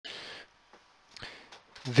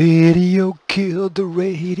Video killed the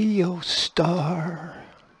radio star.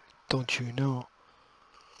 Don't you know?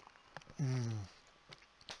 Mm.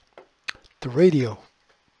 The radio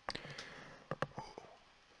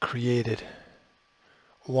created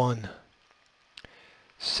one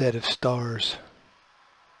set of stars,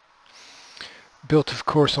 built of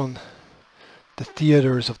course on the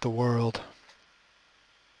theaters of the world.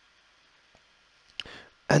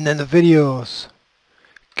 And then the videos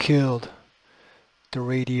killed the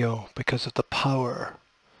radio because of the power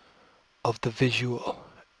of the visual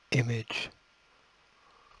image.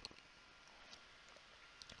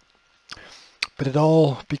 But it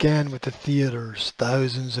all began with the theaters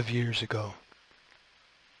thousands of years ago.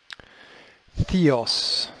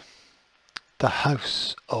 Theos, the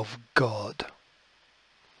house of God.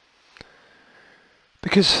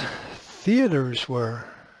 Because theaters were,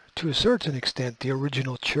 to a certain extent, the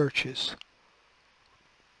original churches.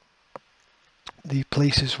 The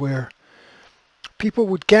places where people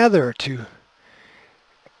would gather to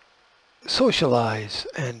socialize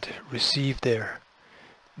and receive their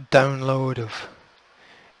download of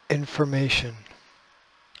information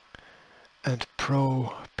and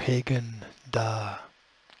propaganda.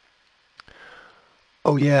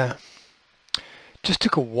 Oh yeah, just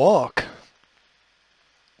took a walk.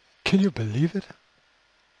 Can you believe it?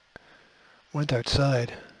 Went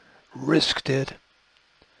outside, risked it.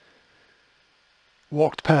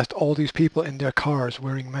 Walked past all these people in their cars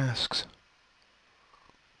wearing masks.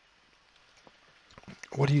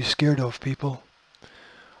 What are you scared of, people?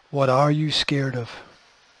 What are you scared of?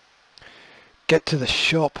 Get to the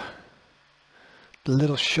shop, the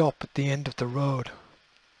little shop at the end of the road,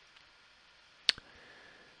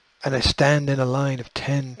 and I stand in a line of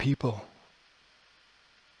 10 people.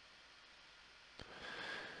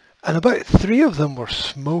 And about 3 of them were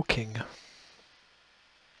smoking.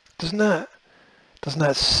 Doesn't that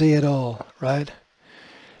say it all, right?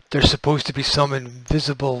 There's supposed to be some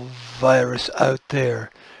invisible virus out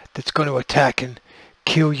there that's going to attack and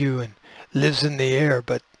kill you and lives in the air,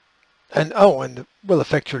 and will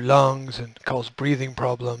affect your lungs and cause breathing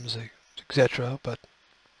problems, etc. But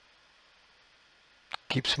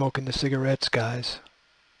keep smoking the cigarettes, guys.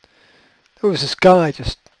 There was this guy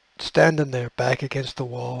just standing there, back against the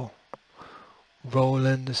wall,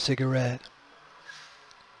 rolling the cigarette.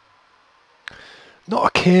 Not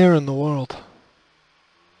a care in the world.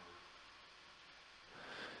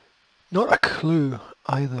 Not a clue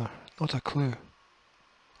either. Not a clue.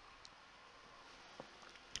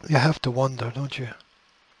 You have to wonder, don't you?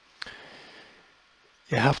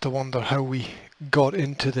 You have to wonder how we got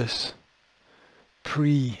into this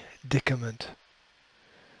predicament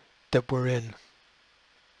that we're in.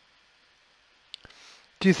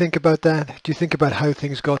 Do you think about that? Do you think about how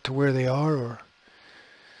things got to where they are, or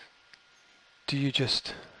do you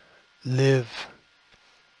just live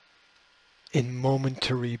in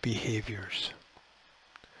momentary behaviors,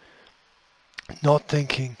 not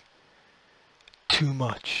thinking too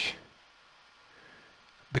much,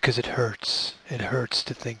 because it hurts. It hurts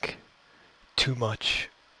to think too much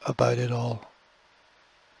about it all.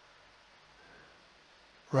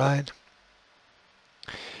 Right?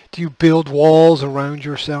 Do you build walls around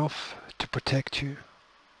yourself to protect you?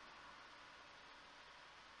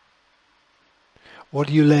 What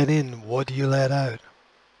do you let in? What do you let out?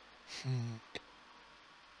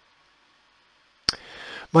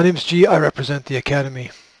 My name's G. I represent the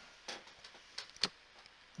Academy.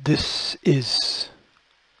 This is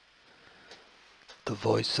the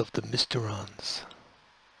voice of the Mysterons.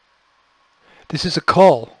 This is a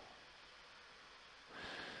call,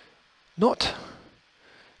 not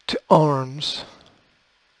to arms,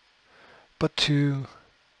 but to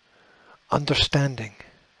understanding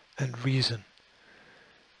and reason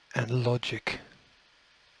and logic.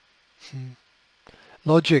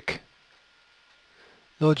 Logic,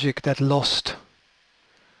 that lost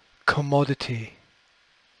commodity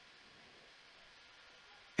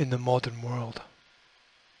in the modern world.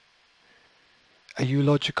 Are you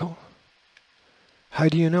logical? How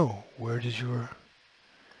do you know? Where does your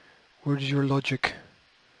logic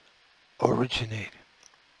originate?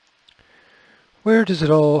 Where does it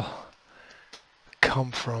all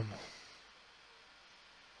come from?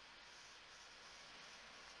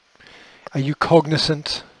 Are you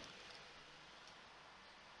cognizant?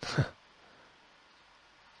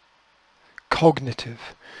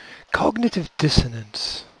 Cognitive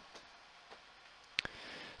dissonance.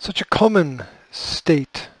 Such a common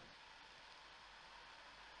state,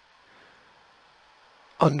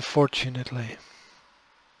 unfortunately.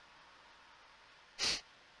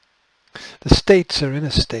 The states are in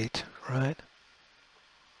a state, right?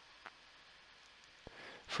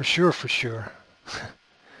 For sure, for sure.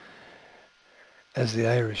 As the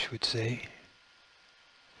Irish would say.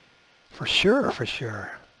 For sure, for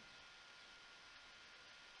sure.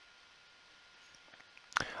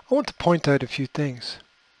 I want to point out a few things.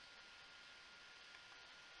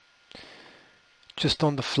 Just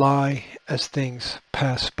on the fly as things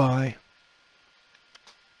pass by.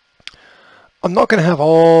 I'm not going to have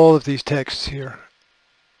all of these texts here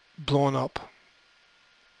blown up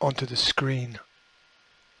onto the screen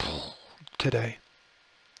today,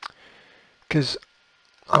 because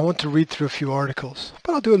I want to read through a few articles,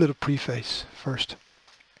 but I'll do a little preface first.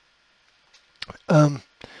 I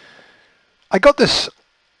got this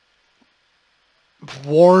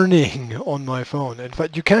warning on my phone. In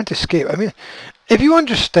fact, you can't escape. I mean, if you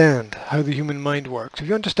understand how the human mind works, if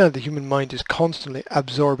you understand the human mind is constantly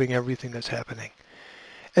absorbing everything that's happening,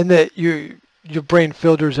 and that your brain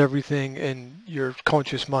filters everything in your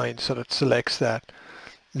conscious mind so that it selects that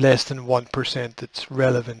less than 1% that's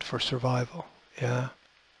relevant for survival. Yeah.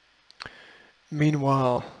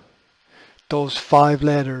 Meanwhile, those 5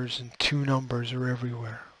 letters and 2 numbers are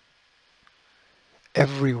everywhere.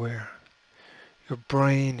 Everywhere. Your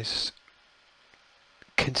brain is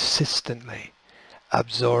consistently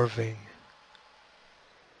absorbing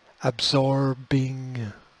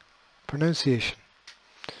pronunciation,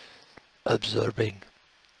 absorbing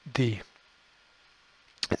the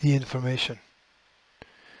information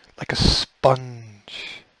like a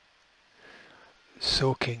sponge,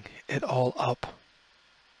 soaking it all up.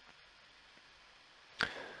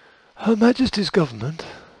 Her Majesty's government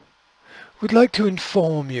would like to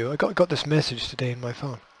inform you. I got this message today in my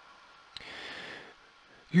phone.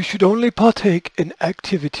 You should only partake in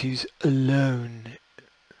activities alone.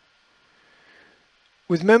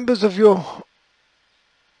 With members of your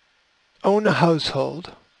own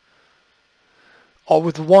household, or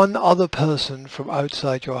with one other person from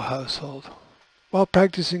outside your household, while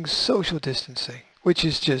practicing social distancing, which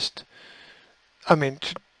is just, I mean,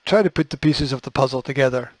 try to put the pieces of the puzzle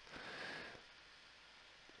together.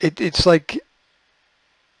 It's like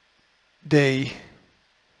they're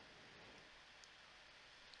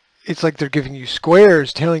giving you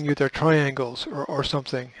squares, telling you they're triangles or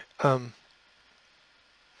something. You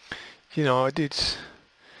know, it's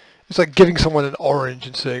like giving someone an orange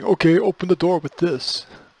and saying, okay, open the door with this.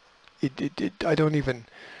 I don't even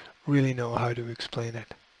really know how to explain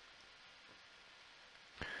it.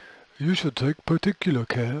 You should take particular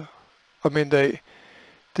care. I mean, they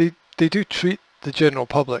do treat the general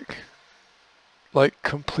public like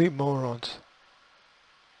complete morons.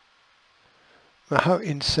 Now, how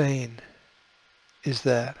insane is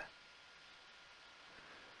that?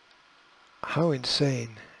 How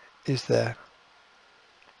insane is that?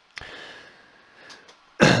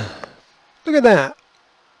 Look at that.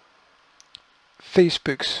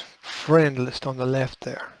 Facebook's friend list on the left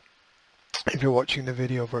there, if you're watching the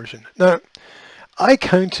video version. Now, I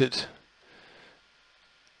counted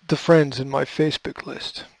the friends in my Facebook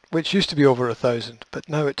list, which used to be over 1,000, but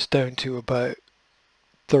now it's down to about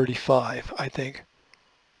 35, I think.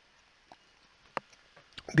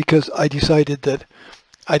 Because I decided that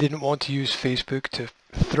I didn't want to use Facebook to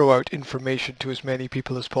throw out information to as many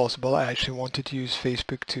people as possible. I actually wanted to use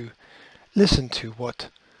Facebook to listen to what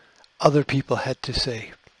other people had to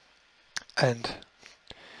say and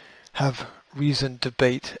have reasoned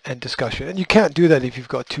debate and discussion. And you can't do that if you've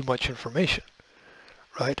got too much information,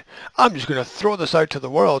 right? I'm just going to throw this out to the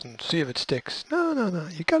world and see if it sticks. No.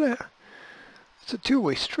 You gotta, it's a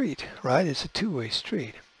two-way street, right? It's a two-way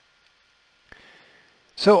street.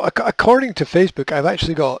 So according to Facebook, I've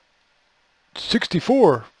actually got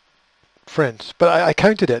 64 friends, but I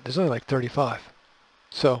counted it. There's only like 35.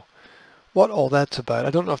 So what all that's about, I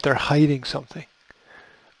don't know if they're hiding something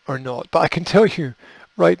or not, but I can tell you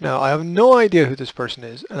right now, I have no idea who this person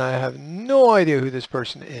is, and I have no idea who this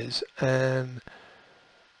person is, and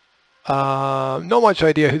not much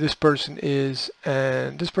idea who this person is,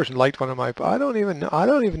 and this person liked one of my, I don't even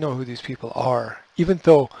know who these people are, even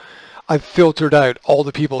though I've filtered out all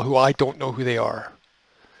the people who I don't know who they are.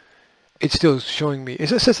 It's still showing me, it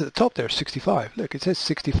says at the top there, 65. Look, it says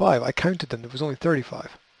 65. I counted them, there was only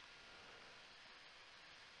 35.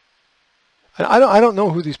 And I don't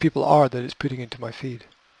know who these people are that it's putting into my feed.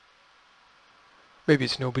 Maybe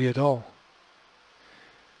it's nobody at all.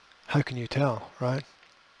 How can you tell, right?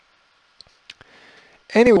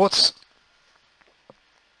 Anyway, what's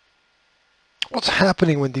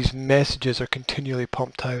happening when these messages are continually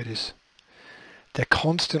pumped out is they're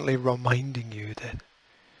constantly reminding you that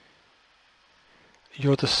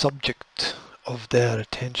you're the subject of their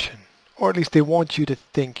attention. Or at least they want you to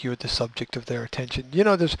think you're the subject of their attention. You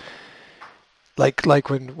know, there's Like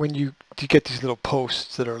when you get these little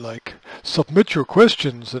posts that are like, submit your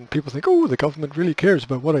questions, and people think, oh, the government really cares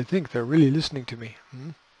about what I think. They're really listening to me.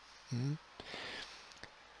 Do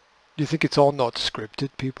you think it's all not scripted,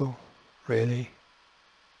 people? Really?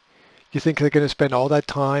 You think they're going to spend all that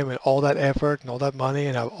time and all that effort and all that money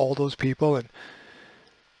and have all those people and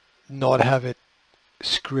not have it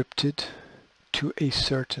scripted to a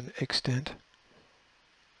certain extent?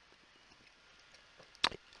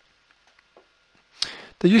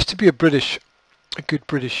 There used to be a good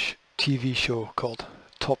British TV show called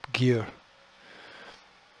Top Gear.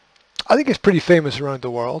 I think it's pretty famous around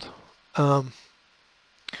the world. I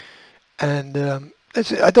don't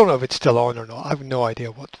know if it's still on or not. I have no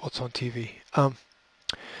idea what's on TV. The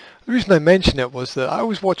reason I mention it was that I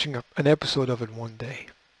was watching an episode of it one day,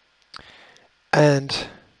 and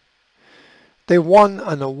they won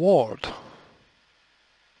an award.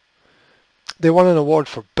 They won an award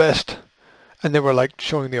for best, and they were like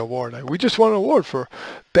showing the award. Like, we just won an award for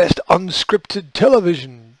best unscripted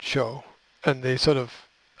television show. And they sort of,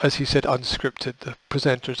 as he said unscripted, the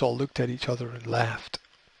presenters all looked at each other and laughed.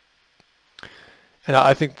 And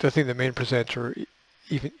I think the main presenter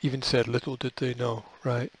even said, little did they know,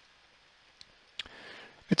 right?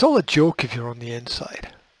 It's all a joke if you're on the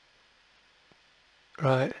inside,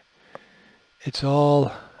 right? It's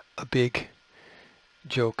all a big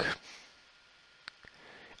joke.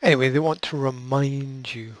 Anyway, they want to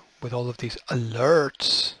remind you with all of these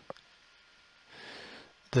alerts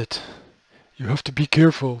that you have to be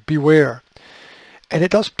careful, beware. And it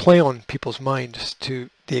does play on people's minds to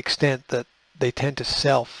the extent that they tend to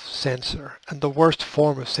self-censor. And the worst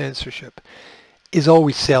form of censorship is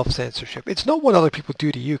always self-censorship. It's not what other people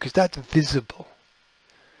do to you, because that's visible.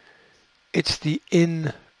 It's the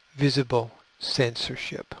invisible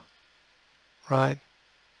censorship, right?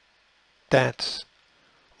 That's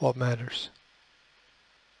what matters.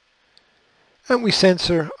 And we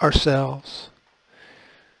censor ourselves.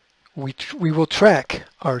 We will track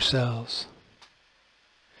ourselves.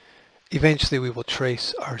 Eventually we will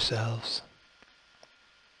trace ourselves.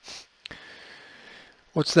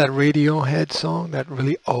 What's that Radiohead song? That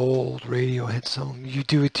really old Radiohead song? You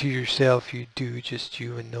do it to yourself, you do, just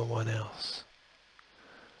you and no one else.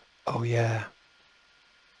 Oh yeah.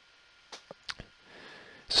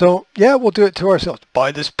 So yeah, we'll do it to ourselves.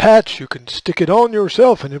 Buy this patch, you can stick it on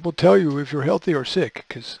yourself and it will tell you if you're healthy or sick.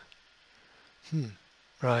 Because,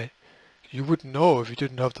 right. You wouldn't know if you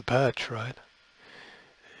didn't have the patch, right?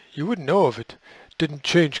 You wouldn't know if it didn't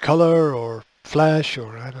change color or flash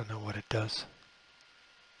or I don't know what it does.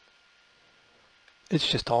 It's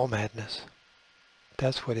just all madness.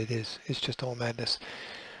 That's what it is. It's just all madness.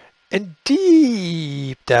 And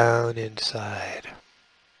deep down inside,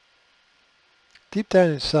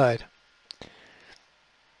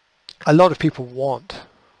 a lot of people want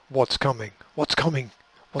what's coming. What's coming?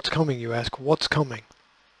 What's coming, you ask? What's coming?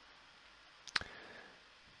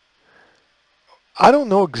 I don't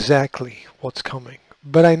know exactly what's coming,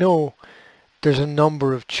 but I know there's a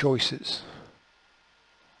number of choices.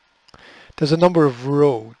 There's a number of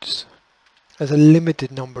roads. There's a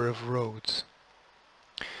limited number of roads.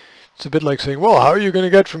 It's a bit like saying, well, how are you going to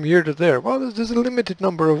get from here to there? Well, there's a limited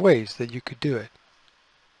number of ways that you could do it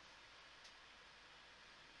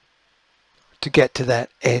to get to that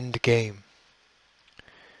end game.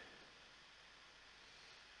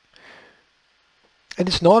 And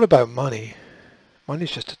it's not about money.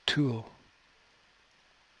 Money's just a tool.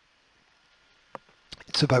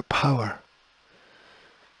 It's about power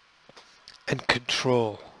and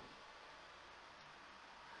control.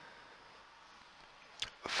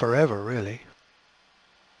 Forever, really.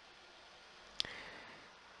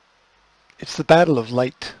 It's the battle of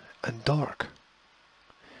light and dark.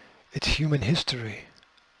 It's human history.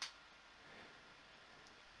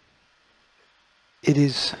 It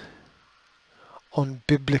is on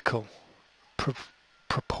biblical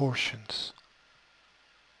proportions.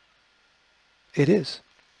 It is.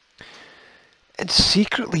 And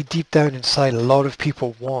secretly deep down inside, a lot of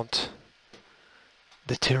people want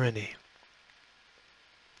the tyranny.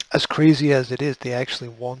 As crazy as it is, they actually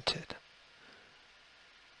want it.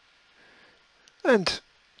 And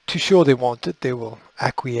to show they want it, they will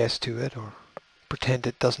acquiesce to it or pretend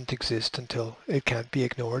it doesn't exist until it can't be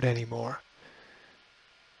ignored anymore.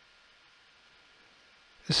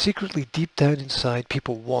 Secretly deep down inside,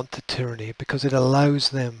 people want the tyranny because it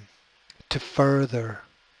allows them to further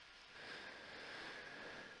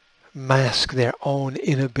mask their own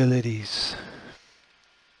inabilities.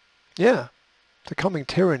 Yeah, the coming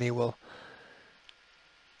tyranny will,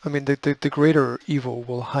 I mean, the greater evil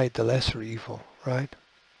will hide the lesser evil, right?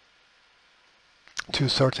 To a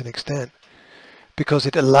certain extent. because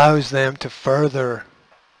it allows them to further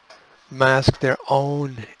mask their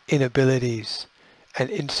own inabilities and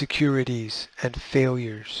insecurities and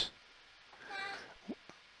failures.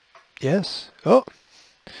 Yes? Oh,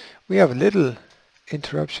 we have little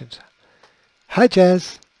interruptions. Hi,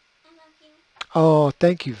 Jazz. I love you. Oh,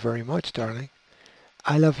 thank you very much, darling.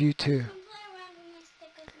 I love you too. You can play around with my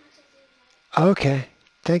stick as much as you like. Okay.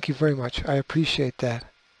 Thank you very much. I appreciate that.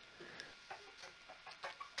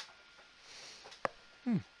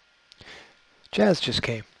 Jazz just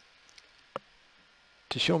came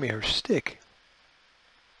to show me her stick.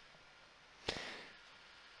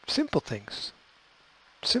 Simple things.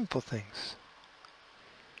 Simple things.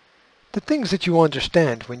 The things that you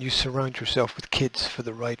understand when you surround yourself with kids for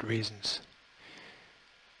the right reasons.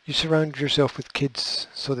 You surround yourself with kids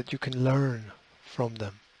so that you can learn from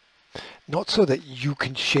them. Not so that you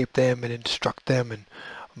can shape them and instruct them and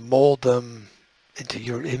mold them into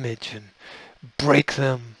your image and break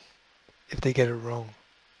them if they get it wrong.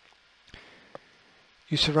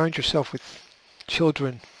 You surround yourself with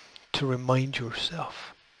children to remind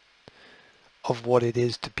yourself of what it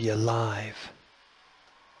is to be alive.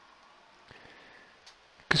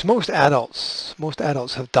 Because most adults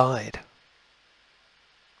have died.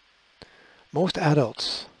 Most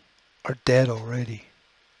adults are dead already.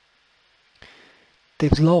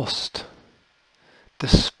 They've lost the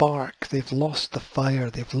spark, they've lost the fire,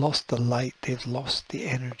 they've lost the light, they've lost the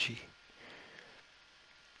energy.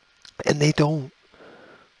 And they don't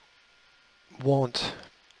want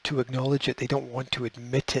to acknowledge it, they don't want to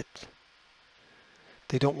admit it.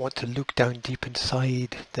 They don't want to look down deep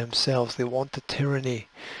inside themselves. They want the tyranny,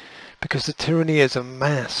 because the tyranny is a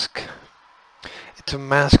mask. It's a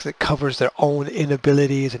mask that covers their own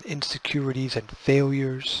inabilities and insecurities and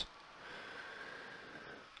failures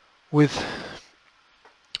with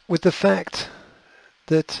the fact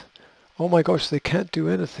that, oh my gosh, they can't do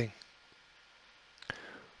anything.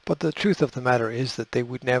 But the truth of the matter is that they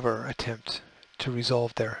would never attempt to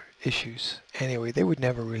resolve their issues anyway. They would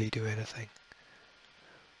never really do anything.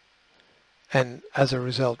 And as a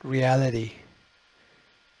result, reality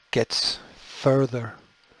gets further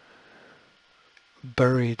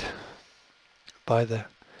buried by the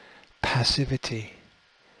passivity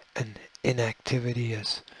and inactivity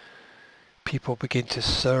as people begin to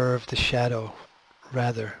serve the shadow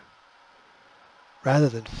rather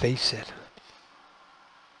than face it.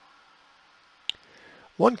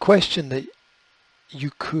 One question that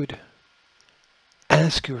you could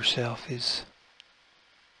ask yourself is,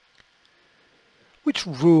 which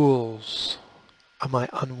rules am I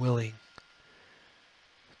unwilling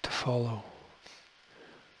to follow?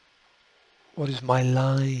 What is my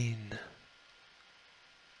line?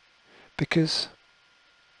 Because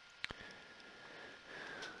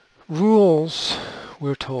rules,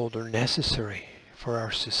 we're told, are necessary for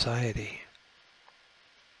our society.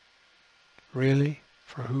 Really?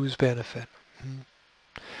 For whose benefit?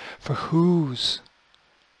 For whose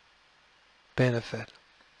benefit?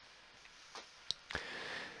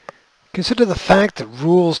 Consider the fact that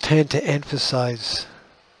rules tend to emphasize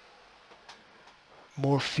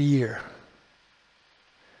more fear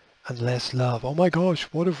and less love. Oh my gosh,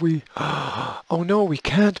 what if we... Oh no, we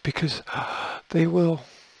can't because they will...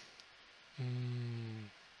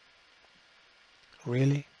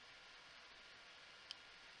 Really?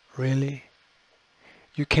 Really?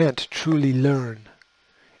 You can't truly learn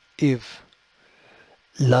if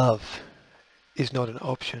love is not an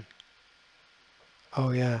option.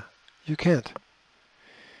 Oh yeah. You can't.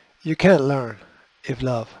 You can't learn if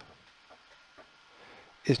love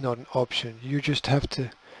is not an option. You just have to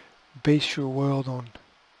base your world on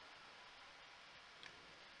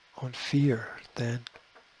fear then.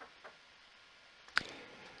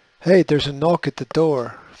 Hey, there's a knock at the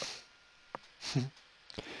door. Is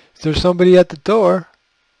there somebody at the door?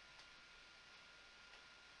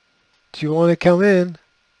 Do you want to come in?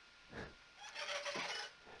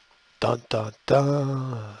 Dun dun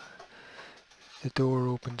dun. The door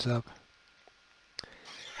opens up.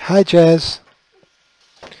 Hi, Jazz.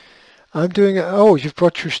 I'm doing it. Oh, you've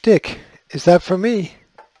brought your stick. Is that for me?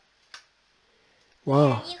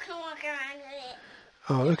 Wow. Yeah, you can walk around with it.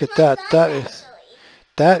 Oh, look It's at that. my That bun,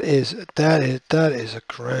 is that is a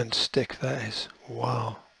grand stick. That is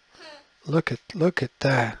wow. Look at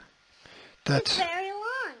that. It's That's very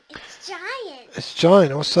long. It's giant. it's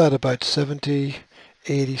giant. What's that? About 70,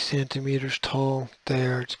 80 centimeters tall.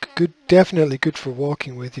 There. It's good. Definitely good for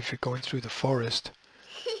walking with if you're going through the forest.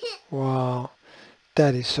 Wow.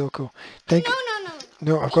 That is so cool. Thank you.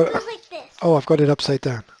 No. No, I've It got. goes like this. Oh, I've got it upside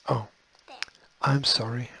down. Oh. There. I'm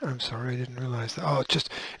sorry. I didn't realize that. Oh,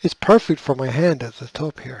 it's perfect for my hand at the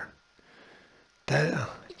top here. That.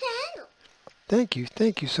 It's a handle.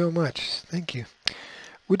 Thank you so much. Thank you.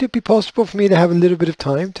 Would it be possible for me to have a little bit of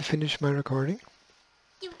time to finish my recording?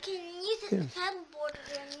 You can use it Yeah. to paddleboard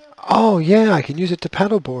when you... Oh yeah, I can use it to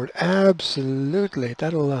paddleboard. Absolutely.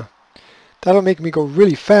 That'll make me go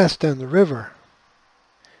really fast down the river.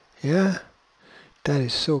 Yeah, that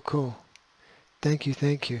is so cool. Thank you,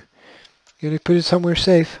 thank you. You gonna put it somewhere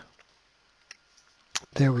safe?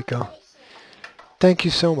 There we go. Thank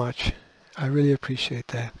you so much. I really appreciate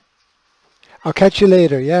that. I'll catch you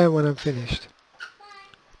later, yeah, when I'm finished.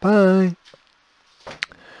 Bye.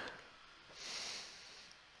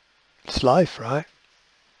 It's life, right?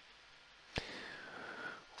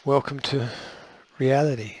 Welcome to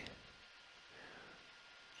reality.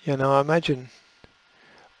 You know, imagine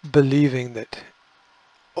believing that,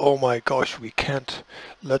 oh my gosh, we can't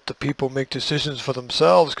let the people make decisions for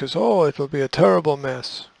themselves because, oh, it'll be a terrible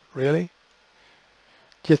mess. Really?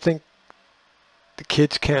 Do you think the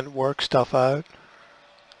kids can't work stuff out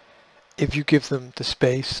if you give them the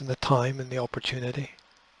space and the time and the opportunity?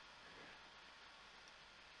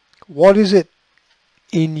 What is it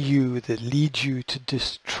in you that leads you to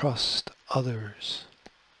distrust others?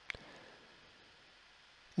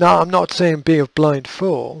 Now, I'm not saying be a blind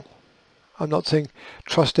fool. I'm not saying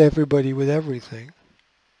trust everybody with everything.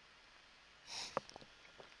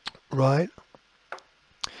 Right?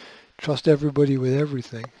 Trust everybody with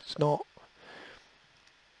everything. It's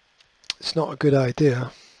not a good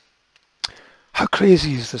idea. How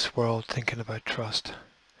crazy is this world thinking about trust?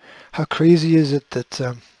 How crazy is it that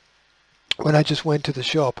when I just went to the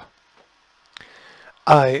shop,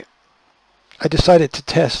 I decided to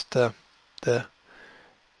test the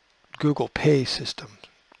Google Pay system.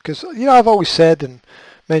 Because, you know, I've always said and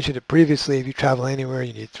mentioned it previously, if you travel anywhere,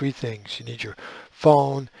 you need three things. You need your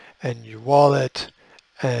phone and your wallet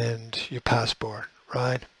and your passport,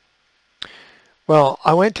 right? Well,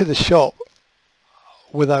 I went to the shop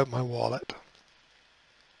without my wallet.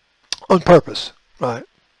 On purpose, right?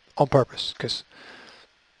 On purpose, because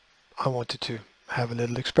I wanted to have a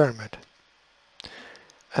little experiment.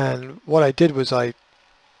 And what I did was I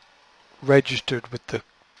registered with the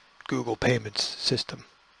Google Payments system,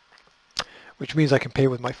 which means I can pay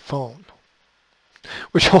with my phone,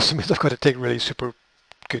 which also means I've got to take really super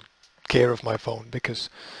good care of my phone because,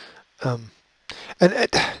 and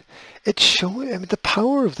it's showing, I mean, the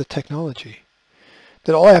power of the technology,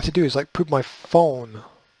 that all I have to do is like put my phone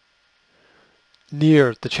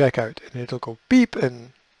near the checkout and it'll go beep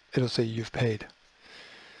and it'll say you've paid.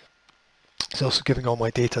 It's also giving all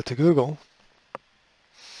my data to Google.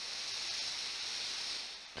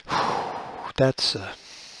 That's a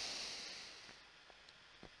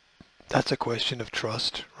question of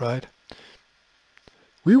trust, right?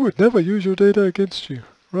 We would never use your data against you,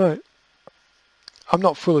 right? I'm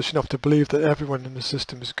not foolish enough to believe that everyone in the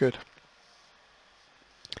system is good.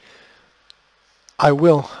 I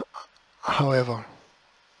will, however,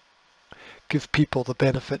 give people the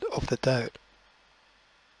benefit of the doubt.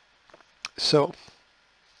 So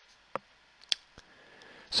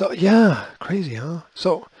yeah, crazy, huh?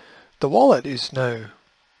 So the wallet is now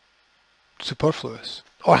superfluous,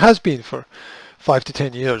 or has been for 5 to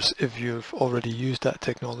 10 years if you've already used that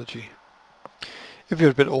technology. If you're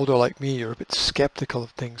a bit older like me, you're a bit skeptical of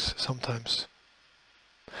things sometimes.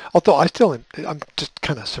 Although I'm just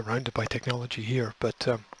kind of surrounded by technology here, but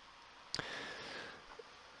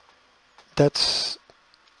it's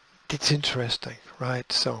interesting,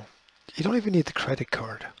 right? So you don't even need the credit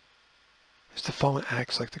card. Because the phone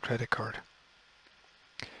acts like the credit card.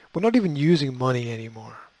 We're not even using money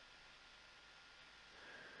anymore.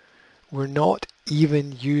 We're not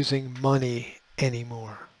even using money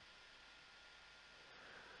anymore.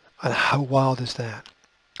 And how wild is that?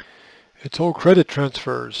 It's all credit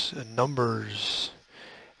transfers and numbers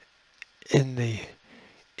in the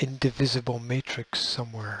indivisible matrix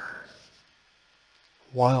somewhere.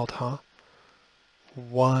 Wild, huh?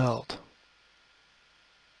 Wild.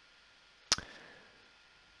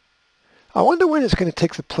 I wonder when it's going to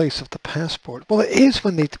take the place of the passport. Well, it is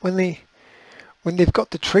when they've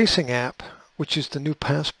got the tracing app, which is the new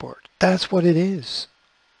passport. That's what it is.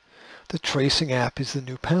 The tracing app is the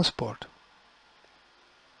new passport.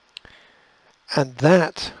 And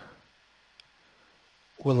that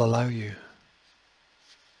will allow you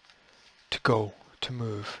to go, to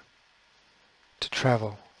move, to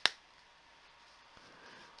travel.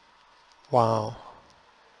 Wow.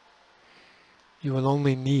 You will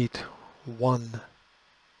only need one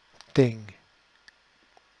thing.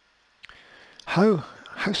 How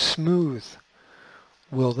smooth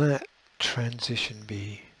will that transition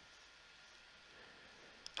be?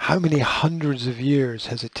 How many hundreds of years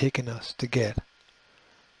has it taken us to get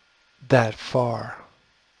that far?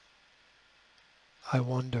 I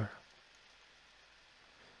wonder.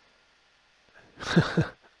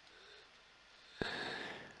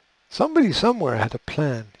 Somebody somewhere had a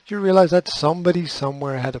plan. Did you realize that somebody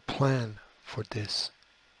somewhere had a plan for this?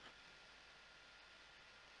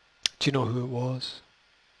 Do you know who it was?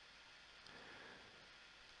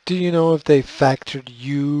 Do you know if they factored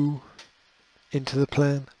you into the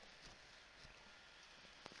plan?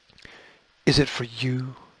 Is it for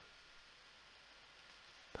you?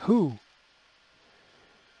 Who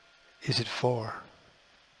is it for?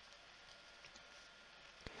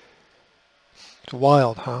 It's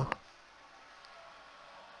wild, huh?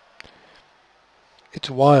 It's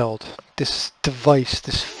wild. This device,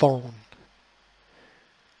 this phone.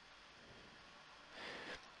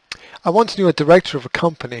 I once knew a director of a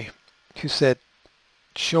company who said,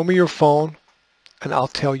 "Show me your phone and I'll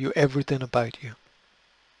tell you everything about you."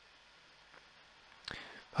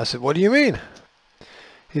 I said, "What do you mean?"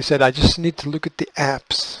 He said, "I just need to look at the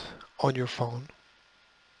apps on your phone.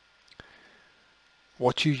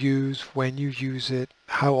 What you use, when you use it,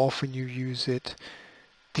 how often you use it,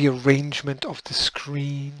 the arrangement of the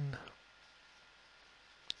screen.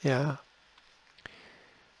 Yeah.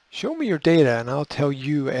 Show me your data and I'll tell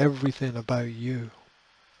you everything about you."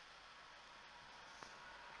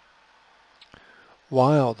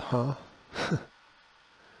 Wild, huh?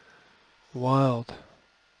 Wild.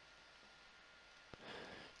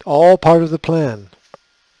 All part of the plan.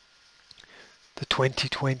 The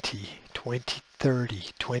 2020,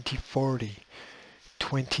 2030, 2040,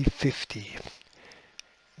 2050.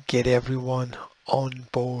 Get everyone on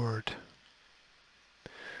board.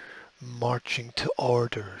 Marching to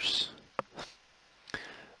orders.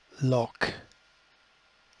 Lock.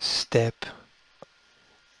 Step.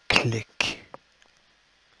 Click.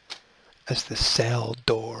 As the cell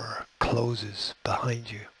door closes behind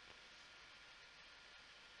you.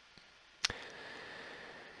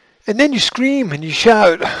 And then you scream and you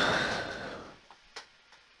shout.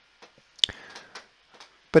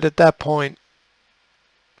 But at that point,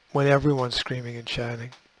 when everyone's screaming and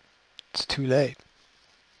shouting, it's too late.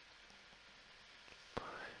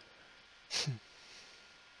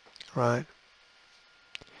 Right?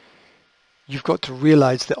 You've got to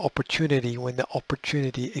realize the opportunity when the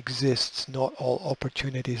opportunity exists. Not all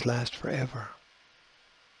opportunities last forever.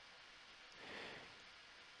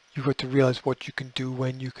 You've got to realize what you can do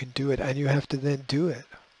when you can do it, and you have to then do it.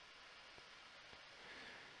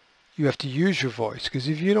 You have to use your voice, because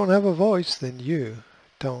if you don't have a voice, then you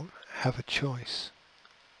don't have a choice.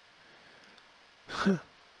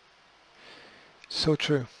 So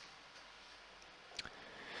true.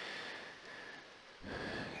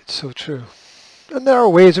 It's so true. And there are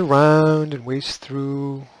ways around and ways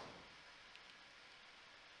through.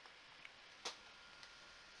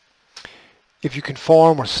 If you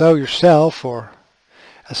conform or sell yourself, or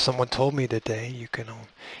as someone told me today, you can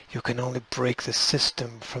only break the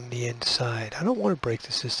system from the inside. I don't want to break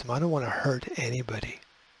the system. I don't want to hurt anybody.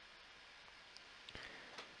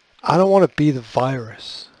 I don't want to be the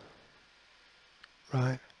virus.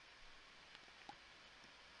 Right?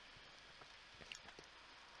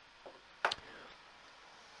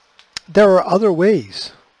 There are other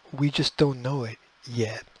ways. We just don't know it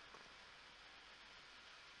yet.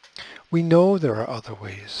 We know there are other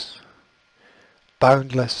ways.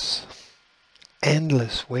 Boundless,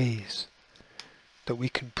 endless ways that we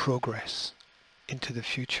can progress into the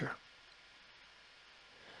future.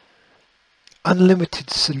 Unlimited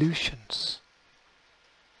solutions.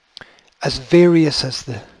 As various as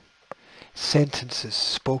the sentences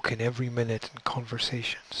spoken every minute in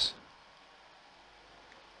conversations.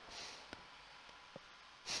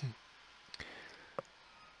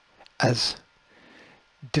 As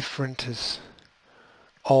different as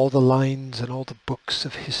all the lines and all the books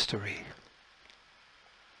of history.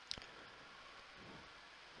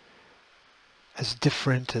 As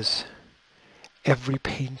different as every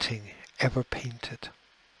painting ever painted.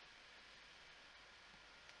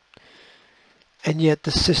 And yet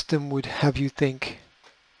the system would have you think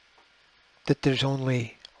that there's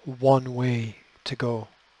only one way to go.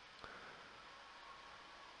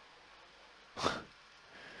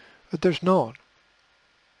 But there's not.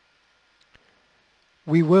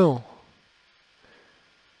 We will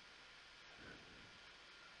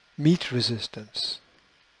meet resistance,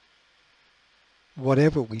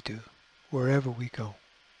 whatever we do, wherever we go.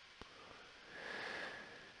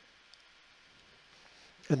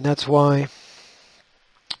 And that's why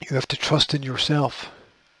you have to trust in yourself,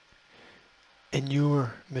 in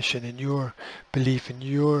your mission, in your belief, in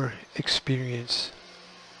your experience,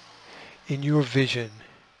 in your vision,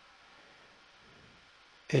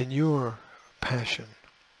 in your passion.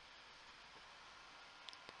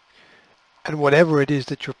 And whatever it is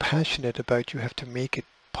that you're passionate about, you have to make it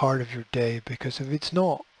part of your day, because if it's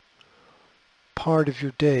not part of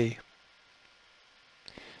your day,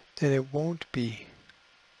 then it won't be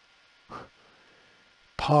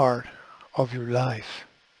part of your life.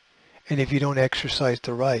 And if you don't exercise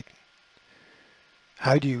the right,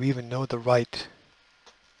 how do you even know the right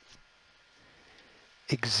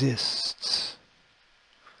exists?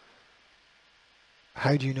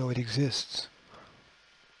 How do you know it exists?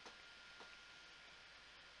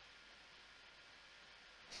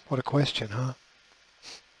 What a question, huh?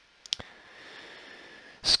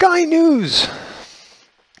 Sky News!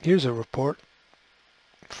 Here's a report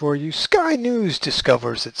for you. Sky News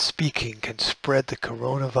discovers that speaking can spread the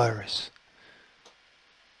coronavirus.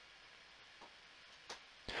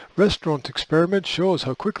 Restaurant experiment shows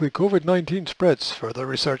how quickly COVID-19 spreads. Further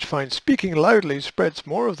research finds speaking loudly spreads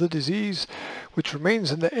more of the disease, which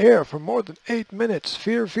remains in the air for more than 8 minutes.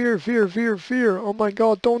 Fear, fear, fear, fear, fear. Oh my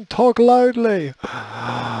God, don't talk loudly.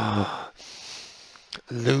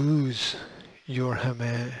 Lose your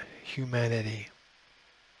humanity.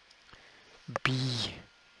 Be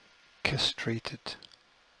castrated.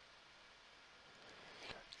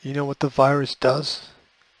 You know what the virus does?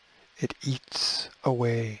 It eats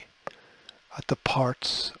away at the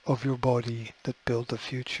parts of your body that build the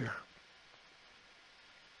future.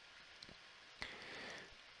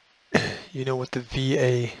 You know what the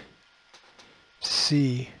VAC,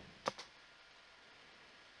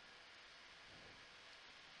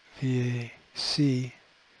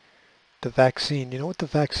 the vaccine, you know what the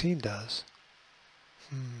vaccine does?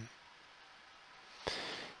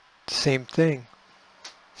 Same thing.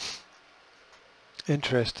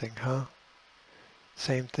 Interesting, huh?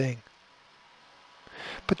 Same thing.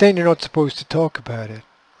 But then you're not supposed to talk about it,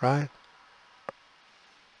 right?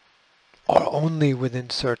 Or only within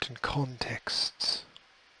certain contexts.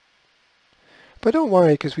 But don't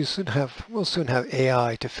worry, because we'll soon have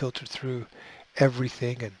AI to filter through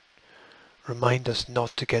everything and remind us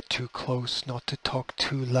not to get too close, not to talk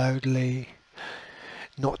too loudly,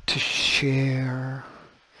 not to share,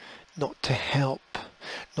 not to help,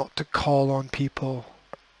 not to call on people,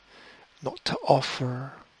 not to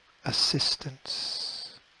offer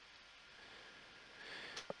assistance.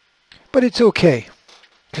 But it's okay,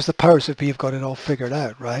 because the powers that be have got it all figured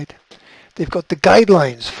out, right? They've got the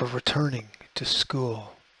guidelines for returning to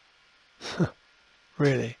school.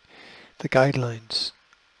 Really, the guidelines.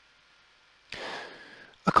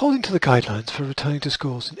 According to the guidelines for returning to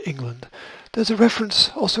schools in England, there's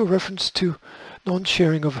also a reference to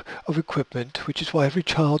non-sharing of equipment, which is why every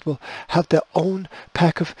child will have their own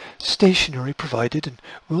pack of stationery provided and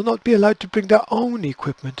will not be allowed to bring their own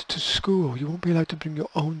equipment to school. You won't be allowed to bring your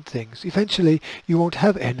own things. Eventually, you won't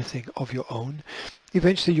have anything of your own.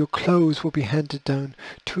 Eventually, your clothes will be handed down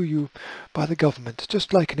to you by the government,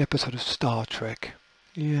 just like an episode of Star Trek.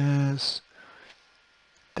 Yes,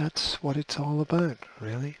 that's what it's all about,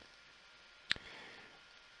 really.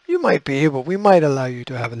 We might allow you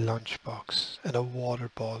to have a lunchbox and a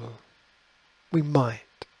water bottle. We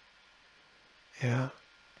might. Yeah.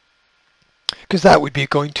 Because that would be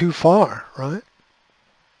going too far, right?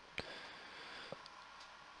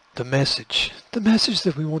 The message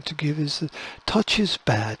that we want to give is that touch is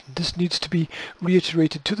bad. And this needs to be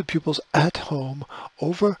reiterated to the pupils at home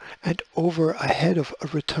over and over ahead of a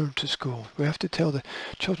return to school. We have to tell the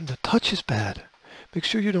children that touch is bad. Make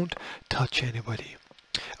sure you don't touch anybody.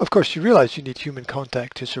 Of course, you realize you need human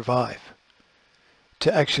contact to survive,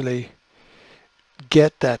 to actually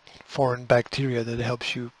get that foreign bacteria that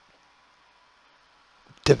helps you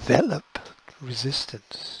develop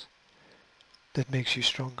resistance, that makes you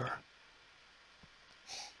stronger.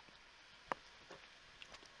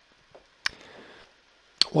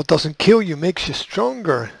 What doesn't kill you makes you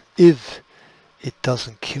stronger if it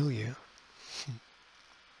doesn't kill you.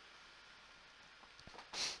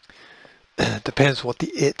 Depends what the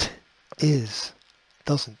it is,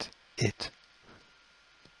 doesn't it?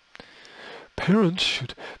 Parents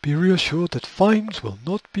should be reassured that fines will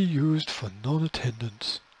not be used for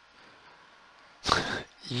non-attendance.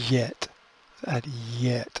 Yet. That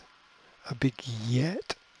yet. A big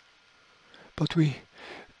yet. But we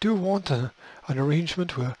do want an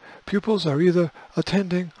arrangement where pupils are either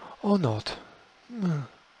attending or not.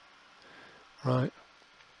 Right.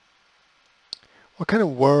 What kind of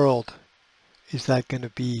world is that going to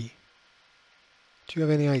be? Do you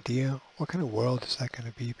have any idea? What kind of world is that going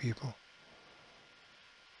to be, people?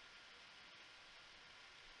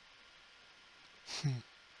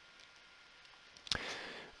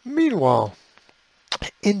 Meanwhile,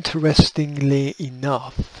 Interestingly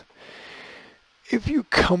enough, if you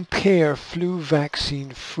compare flu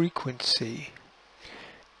vaccine frequency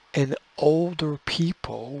in older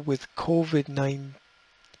people with COVID-19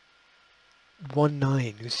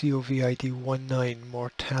 COVID-19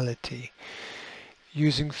 mortality,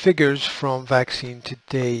 using figures from Vaccine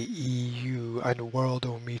Today EU and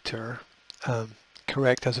Worldometer,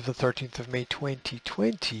 correct as of the 13th of May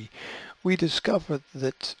 2020, we discovered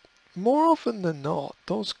that more often than not,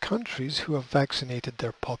 those countries who have vaccinated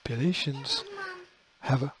their populations Mom.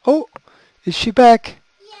 have a... Oh, is she back?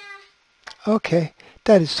 Yeah. Okay,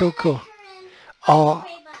 that is so cool. Her in. Oh,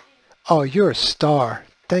 Pray button. oh, you're a star.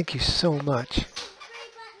 Thank you so much.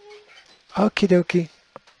 Pray button. Okie dokie.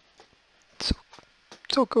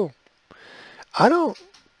 So cool. I don't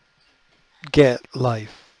get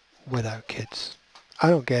life without kids. I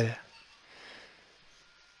don't get it.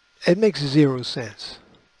 It makes zero sense.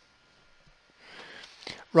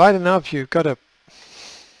 Right enough, you've got to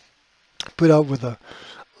put up with a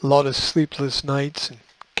lot of sleepless nights and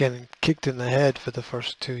getting kicked in the head for the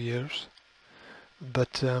first 2 years.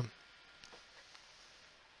 But,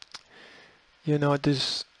 you know,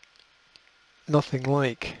 there's nothing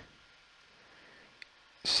like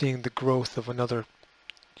seeing the growth of another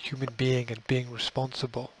human being and being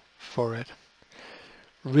responsible for it.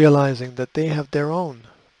 Realizing that they have their own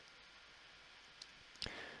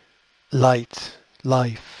light,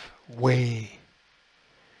 life, way,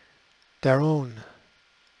 their own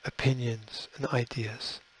opinions and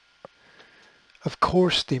ideas. Of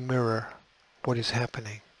course they mirror what is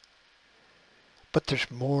happening, but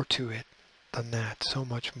there's more to it than that, so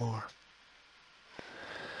much more.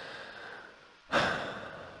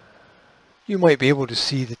 You might be able to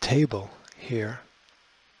see the table here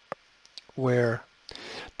where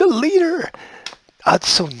the leader, it's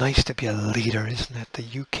so nice to be a leader, isn't it?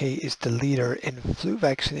 The UK is the leader in flu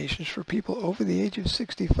vaccinations for people over the age of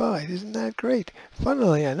 65. Isn't that great?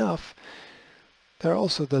 Funnily enough, they're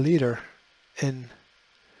also the leader in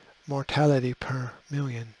mortality per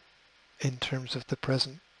million in terms of the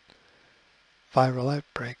present viral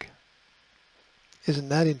outbreak. Isn't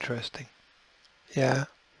that interesting? Yeah.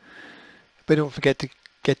 But don't forget to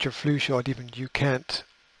get your flu shot. Even you can't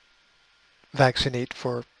vaccinate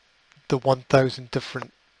for the 1,000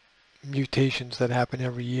 different mutations that happen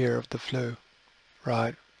every year of the flu,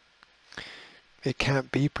 right? It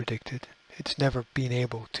can't be predicted. It's never been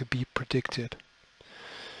able to be predicted.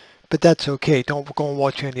 But that's okay. Don't go and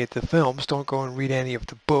watch any of the films. Don't go and read any of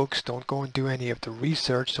the books. Don't go and do any of the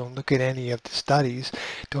research. Don't look at any of the studies.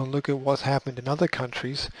 Don't look at what's happened in other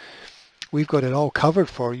countries. We've got it all covered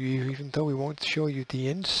for you. Even though we won't show you the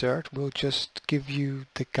insert, we'll just give you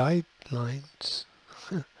the guidelines.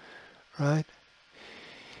 Right?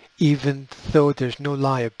 Even though there's no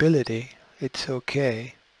liability, it's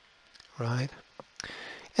okay. Right?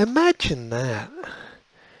 Imagine that.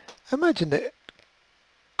 Imagine that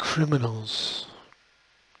criminals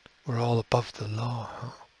were all above the law,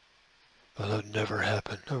 huh? Well, that would never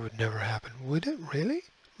happen. That would never happen. Would it? Really?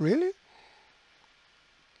 Really?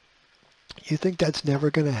 You think that's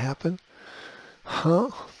never going to happen? Huh?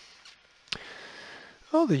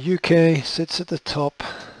 Well, the UK sits at the top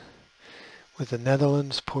with the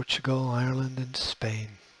Netherlands, Portugal, Ireland and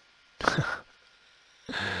Spain.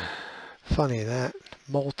 Funny that.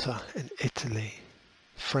 Malta and Italy,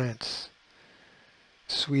 France,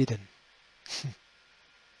 Sweden.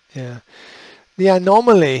 Yeah. The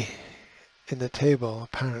anomaly in the table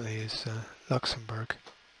apparently is Luxembourg.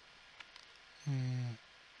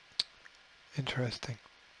 Interesting.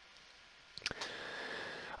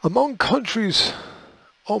 Among countries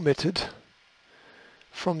omitted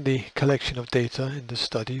from the collection of data in the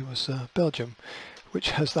study was Belgium,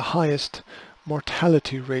 which has the highest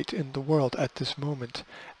mortality rate in the world at this moment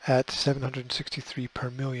at 763 per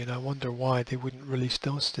million. I wonder why they wouldn't release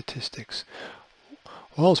those statistics.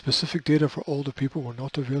 While specific data for older people were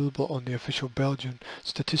not available on the official Belgian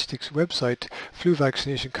statistics website, flu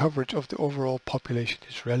vaccination coverage of the overall population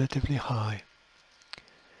is relatively high.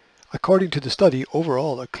 According to the study,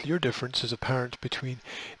 overall a clear difference is apparent between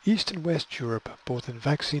East and West Europe, both in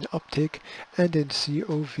vaccine uptake and in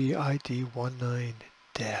COVID-19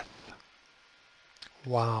 death.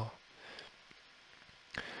 Wow.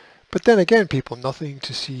 But then again, people, nothing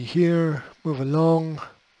to see here. Move along.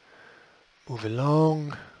 Move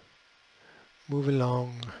along. Move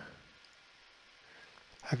along.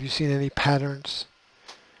 Have you seen any patterns?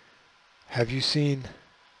 Have you seen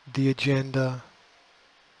the agenda?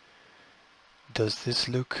 Does this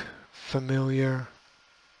look familiar?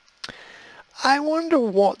 I wonder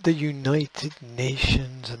what the United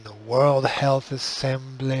Nations and the World Health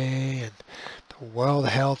Assembly and the World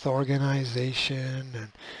Health Organization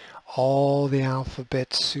and all the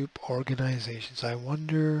alphabet soup organizations. I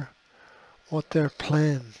wonder what their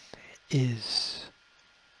plan is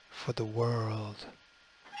for the world.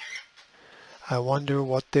 I wonder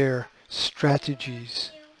what their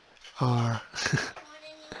strategies are.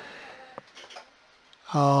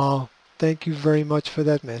 Oh, thank you very much for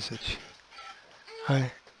that message.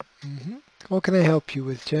 What can I help you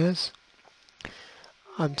with, Jazz?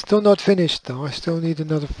 I'm still not finished though. I still need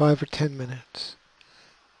another 5 or 10 minutes.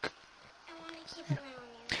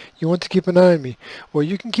 You want to keep an eye on me? Well,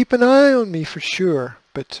 you can keep an eye on me for sure,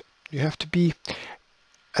 but you have to be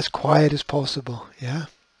as quiet as possible, yeah?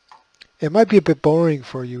 It might be a bit boring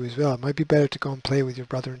for you as well. It might be better to go and play with your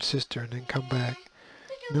brother and sister and then come back.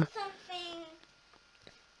 No? Something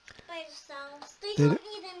by yourselves. They don't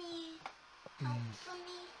need any help from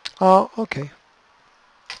me. Oh, okay.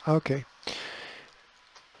 Okay.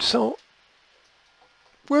 So,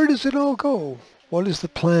 where does it all go? What is the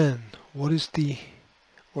plan? What is the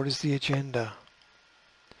agenda?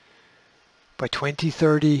 By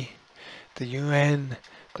 2030, the UN,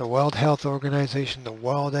 the World Health Organization, the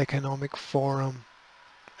World Economic Forum,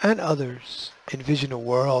 and others envision a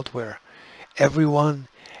world where everyone,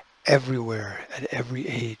 everywhere, at every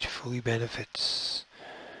age fully benefits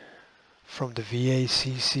from the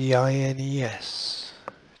VACCINES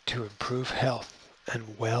to improve health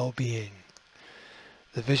and well-being.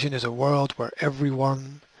 The vision is a world where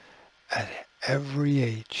everyone at every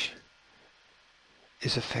age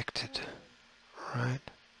is affected, right?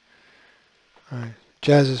 Right.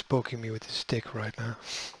 Jazz is poking me with his stick right now.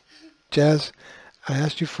 Jazz, I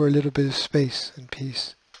asked you for a little bit of space and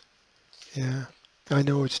peace. Yeah, I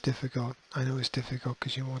know it's difficult. I know it's difficult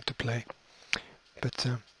because you want to play. But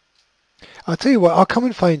I'll tell you what, I'll come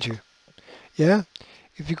and find you. Yeah?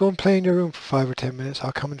 If you go and play in your room for 5 or 10 minutes,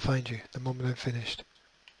 I'll come and find you the moment I'm finished.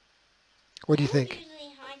 What do you think?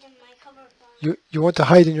 Usually hide in my cupboard. You want to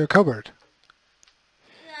hide in your cupboard?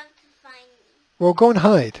 You have to find me. Well, go and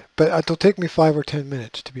hide, but it'll take me 5 or 10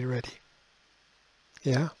 minutes to be ready.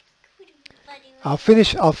 Yeah? I'll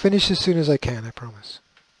finish as soon as I can, I promise.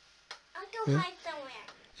 I'll go hide somewhere.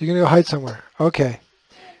 You're going to go hide somewhere? Okay.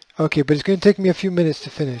 Okay, but it's going to take me a few minutes to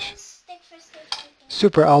finish. Stick for stick.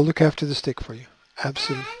 Super, I'll look after the stick for you.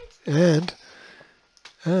 Absolutely. And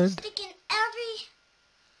stick in every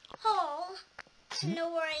hole to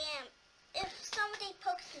know where I am. If somebody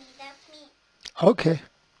pokes me, that's me. okay.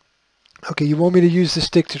 Okay, you want me to use the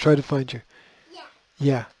stick to try to find you? Yeah.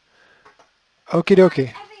 Yeah. Okie dokie.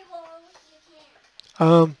 Every hole you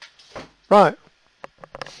can. Right.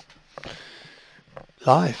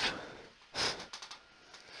 Life.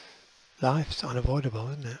 Life's unavoidable,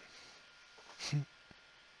 isn't it?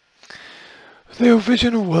 They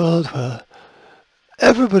envision a world where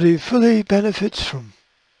everybody fully benefits from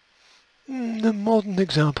the modern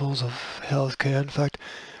examples of healthcare. In fact,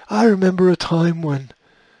 I remember a time when,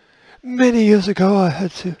 many years ago, I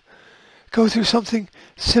had to go through something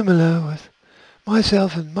similar with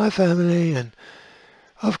myself and my family, and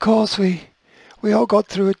of course we all got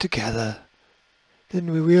through it together,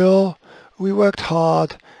 didn't we? We worked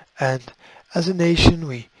hard, and as a nation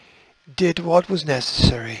we did what was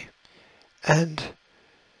necessary, and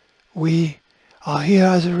we are here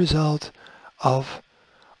as a result of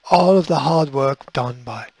all of the hard work done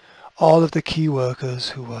by all of the key workers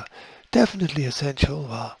who were definitely essential,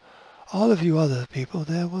 while all of you other people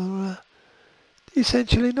there were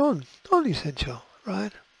essentially non-essential,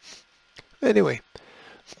 right? Anyway,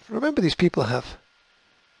 remember, these people have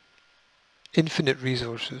infinite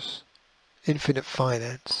resources, infinite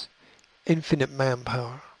finance, infinite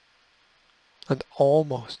manpower, and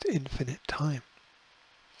almost infinite time.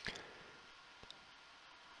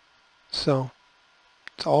 So,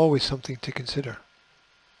 it's always something to consider.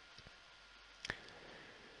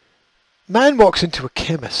 Man walks into a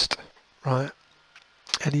chemist, right?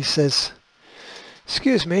 And he says,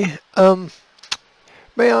 "Excuse me,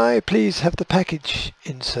 may I please have the package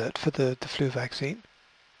insert for the flu vaccine?"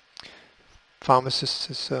 Pharmacist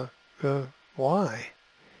says, why?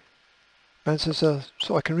 Man says,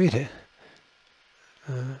 so I can read it.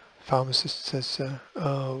 Pharmacist says,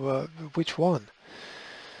 which one?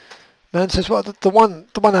 Man says, well, the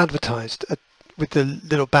one advertised with the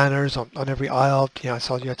little banners on every aisle. Yeah, I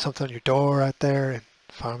saw you had something on your door out there. And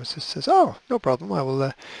pharmacist says, oh, no problem. I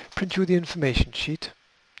will print you the information sheet.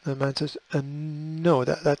 And the man says, no,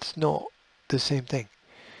 that's not the same thing.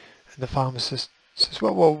 And the pharmacist says,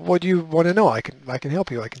 well, what do you want to know? I can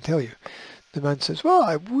help you. I can tell you. The man says, well,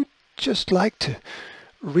 I would just like to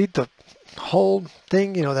read the whole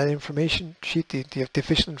thing, you know, that information sheet, the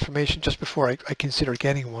official information, just before I consider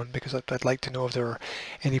getting one, because I'd like to know if there are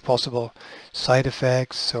any possible side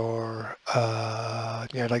effects, or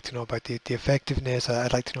yeah, I'd like to know about the effectiveness.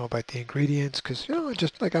 I'd like to know about the ingredients, because you know, I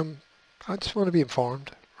just want to be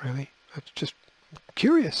informed, really. I'm just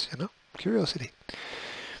curious, you know, curiosity.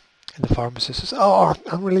 And the pharmacist says, "Oh,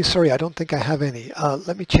 I'm really sorry, I don't think I have any.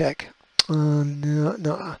 Let me check."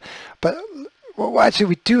 No, but well, actually,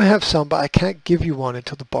 we do have some, but I can't give you one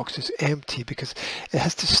until the box is empty, because it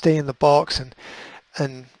has to stay in the box.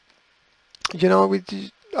 And you know,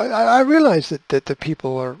 I realize that the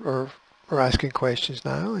people are asking questions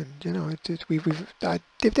now, and you know,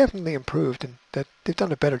 they've definitely improved, and that they've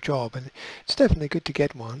done a better job, and it's definitely good to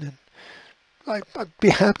get one. And I'd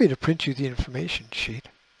be happy to print you the information sheet.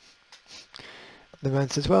 The man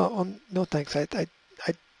says, "Well, no thanks. I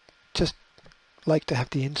just like to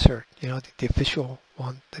have the insert, you know, the official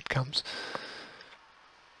one that comes."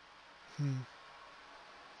 And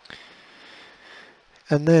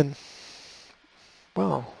then,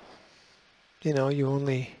 well, you know, you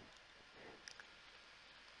only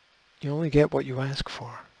get what you ask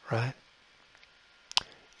for, right?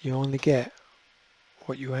 You only get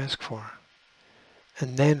what you ask for.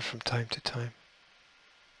 And then from time to time,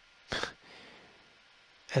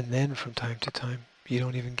 you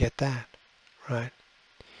don't even get that, right?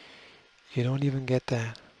 You don't even get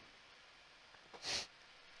that.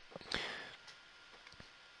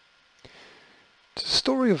 It's a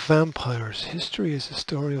story of vampires. History is a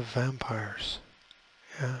story of vampires.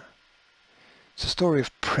 Yeah. It's a story of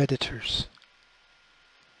predators.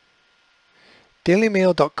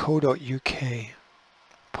 dailymail.co.uk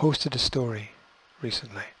posted a story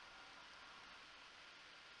recently.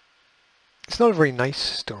 It's not a very nice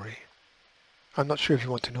story. I'm not sure if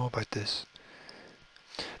you want to know about this.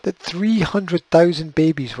 That 300,000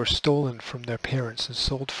 babies were stolen from their parents and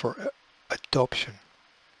sold for adoption.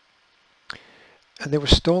 And they were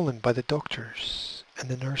stolen by the doctors and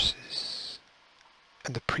the nurses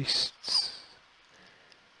and the priests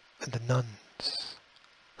and the nuns.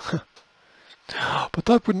 But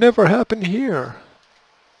that would never happen here.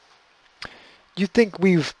 You think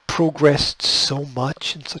we've progressed so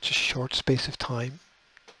much in such a short space of time?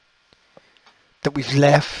 That we've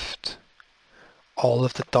left all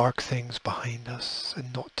of the dark things behind us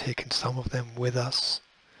and not taken some of them with us?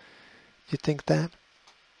 You think that?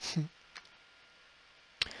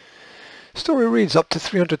 Story reads, up to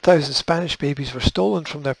 300,000 Spanish babies were stolen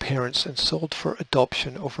from their parents and sold for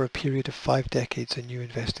adoption over a period of 5 decades, a new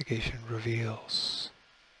investigation reveals.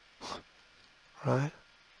 Right?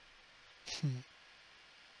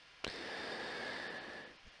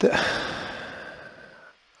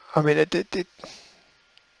 I mean,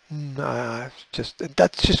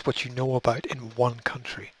 that's just what you know about in one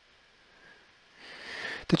country.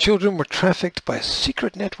 The children were trafficked by a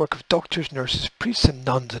secret network of doctors, nurses, priests and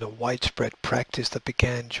nuns in a widespread practice that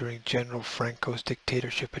began during General Franco's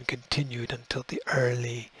dictatorship and continued until the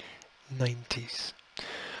early 90s.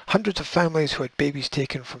 Hundreds of families who had babies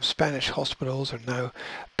taken from Spanish hospitals are now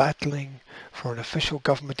battling for an official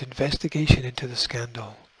government investigation into the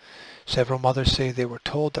scandal. Several mothers say they were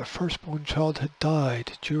told their firstborn child had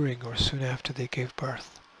died during or soon after they gave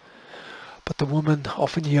birth. But the woman,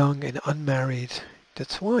 often young and unmarried,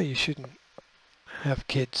 that's why you shouldn't have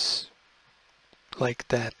kids like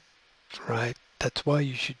that, right? That's why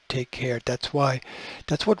you should take care. That's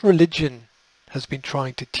what religion has been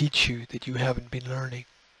trying to teach you that you haven't been learning,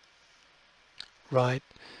 right?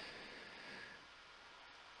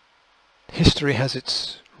 History has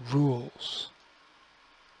its rules,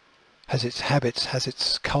 has its habits, has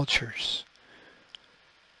its cultures,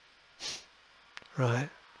 right?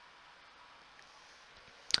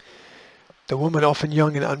 The women, often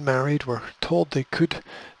young and unmarried, were told they could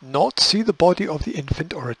not see the body of the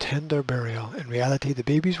infant or attend their burial. In reality, the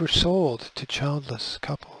babies were sold to childless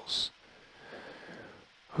couples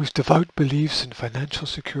whose devout beliefs in financial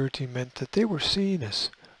security meant that they were seen as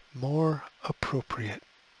more appropriate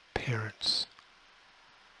parents.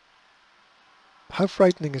 How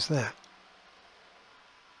frightening is that?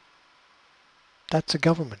 That's a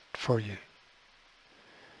government for you.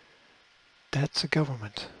 That's a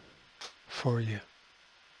government for you.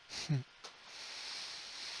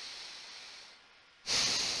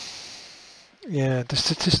 Yeah, the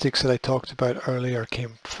statistics that I talked about earlier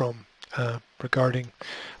came from regarding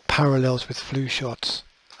parallels with flu shots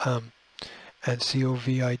and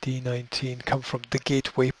COVID-19 come from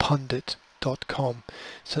thegatewaypundit.com.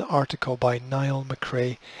 It's an article by Niall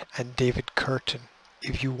McRae and David Curtin,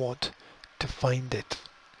 if you want to find it.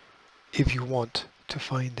 If you want to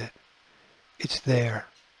find it. It's there.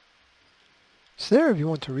 It's there if you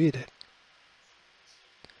want to read it.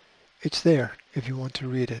 It's there if you want to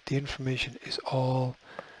read it. The information is all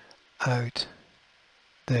out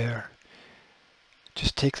there.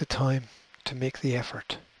 Just take the time to make the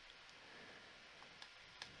effort.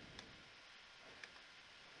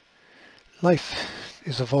 Life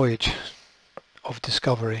is a voyage of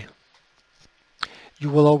discovery. You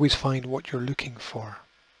will always find what you're looking for.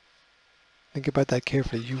 Think about that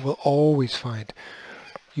carefully. You will always find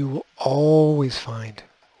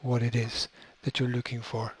what it is that you're looking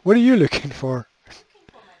for. What are you looking for?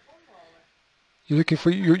 You're looking for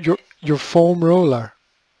your foam roller.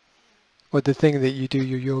 What, the thing that you do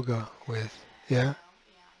your yoga with? Yeah?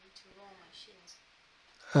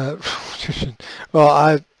 Well,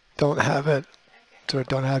 I don't have it. So I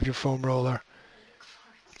don't have your foam roller.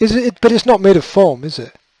 Is it? But it's not made of foam, is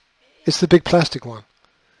it? It's the big plastic one.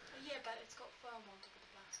 Yeah, but it's got foam on top of the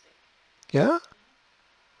plastic. Yeah?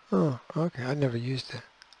 Oh, okay. I never used it.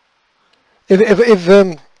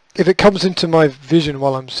 If it comes into my vision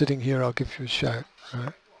while I'm sitting here, I'll give you a shout.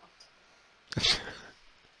 Right?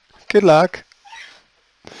 Good luck.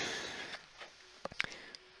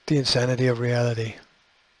 The insanity of reality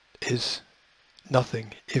is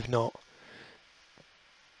nothing if not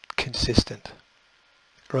consistent.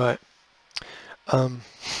 Right.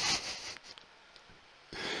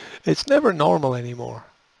 It's never normal anymore.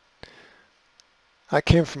 I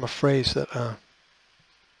came from a phrase that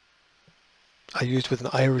I used with an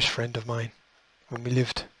Irish friend of mine when we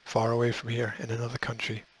lived far away from here in another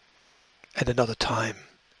country, at another time,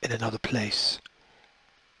 in another place.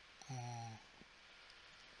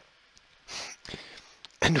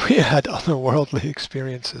 And we had otherworldly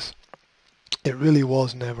experiences. It really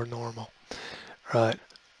was never normal, right?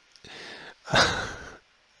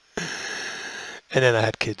 And then I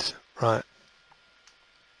had kids, right?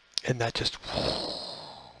 And that just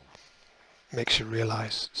makes you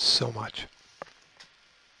realize so much.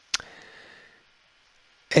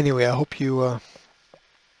 Anyway, I hope you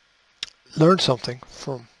learned something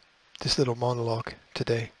from this little monologue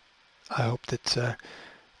today. I hope that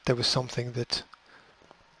there was something that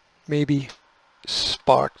maybe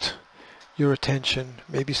sparked your attention,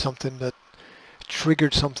 maybe something that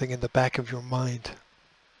triggered something in the back of your mind.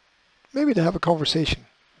 Maybe to have a conversation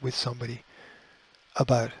with somebody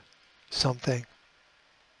about something.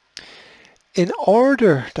 In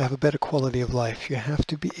order to have a better quality of life, you have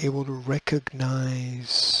to be able to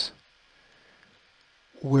recognize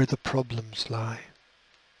where the problems lie.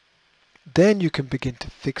 Then you can begin to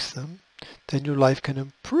fix them. Then your life can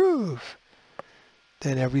improve.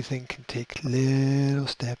 Then everything can take little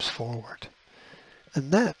steps forward.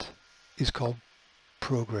 And that is called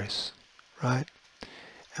progress, right?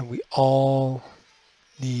 And we all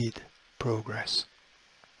need progress,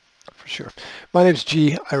 for sure. My name's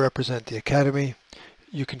G. I represent the Academy.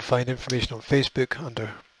 You can find information on Facebook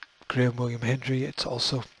under Graham William Hendry. It's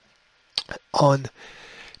also on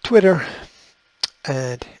Twitter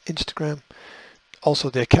and Instagram. Also,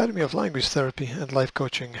 the Academy of Language Therapy and Life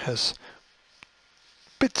Coaching has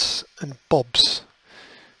bits and bobs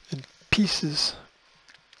and pieces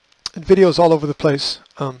and videos all over the place,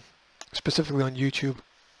 specifically on YouTube,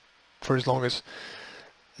 for as long as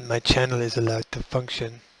my channel is allowed to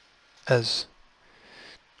function, as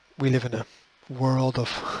we live in a world of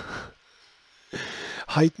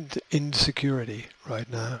heightened insecurity right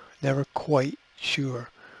now. Never quite sure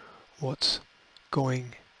what's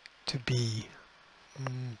going to be.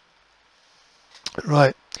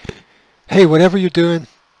 Right. Hey, whatever you're doing,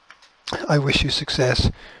 I wish you success.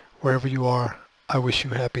 Wherever you are, I wish you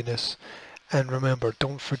happiness. And remember,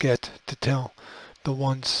 don't forget to tell the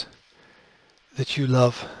ones that you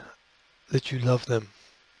love them.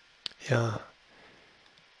 Yeah.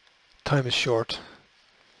 Time is short.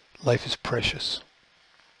 Life is precious.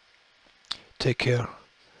 Take care.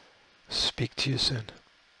 Speak to you soon.